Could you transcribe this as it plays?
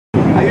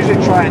I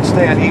usually try and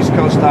stay on East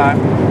Coast time,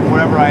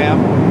 wherever I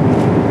am.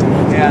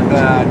 And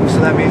so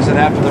that means that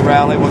after the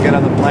rally, we'll get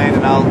on the plane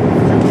and I'll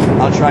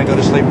try and go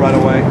to sleep right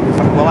away.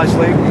 Will I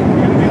sleep?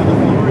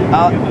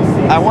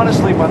 I want to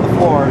sleep on the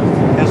floor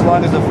as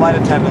long as the flight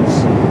attendants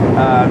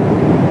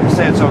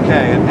say it's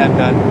okay, and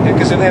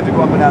because if they have to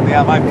go up and down the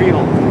aisle, my feet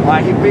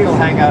will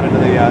hang out into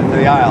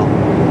the aisle.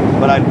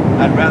 But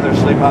I'd rather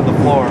sleep on the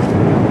floor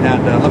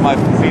and let my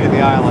feet in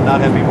the aisle and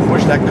not have people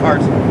push that cart.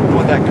 I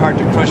want that cart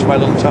to crush my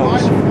little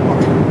toes.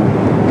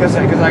 Because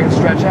I can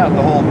stretch out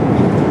the whole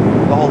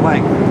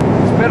length.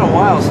 It's been a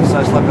while since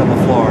I slept on the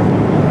floor.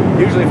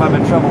 Usually, if I'm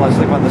in trouble, I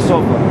sleep on the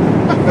sofa.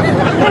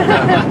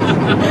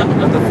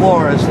 But the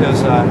floor is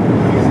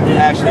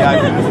actually I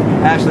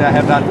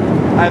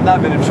have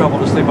not been in trouble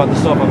to sleep on the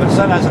sofa. But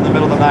sometimes in the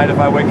middle of the night, if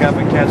I wake up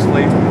and can't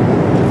sleep,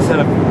 instead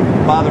of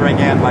bothering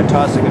Ann by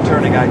tossing and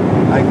turning,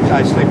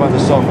 I sleep on the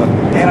sofa.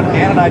 Ann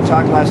and I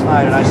talked last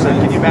night, and I said,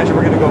 "Can you imagine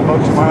we're going to go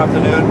vote tomorrow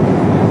afternoon,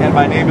 and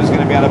my name is going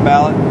to be on a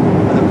ballot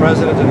for the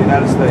President of the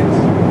United States?"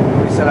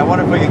 He said, "I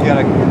wonder if we can get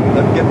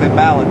the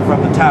ballot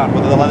from the town,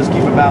 whether they'll let us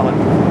keep a ballot."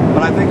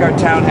 But I think our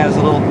town has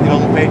little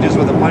pages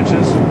with the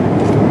punches,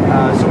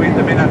 so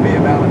there may not be a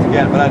ballot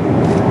again. But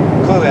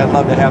clearly, I'd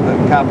love to have the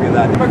copy of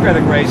that.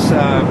 Democratic race,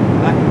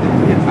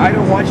 I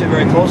don't watch it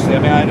very closely. I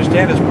mean, I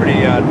understand it's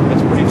pretty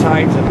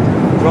tight, and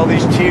there are all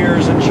these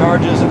tiers and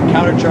charges and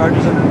counter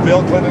charges, and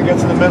Bill Clinton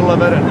gets in the middle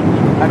of it. And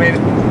I mean,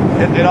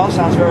 it all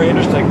sounds very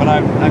interesting, but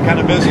I'm kind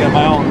of busy on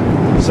my own,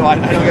 so I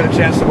don't get a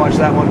chance to watch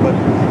that one. But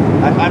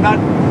I'm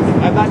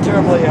not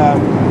terribly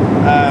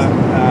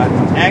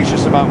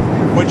anxious about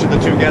which of the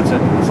two gets it.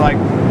 It's like,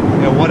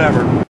 whatever.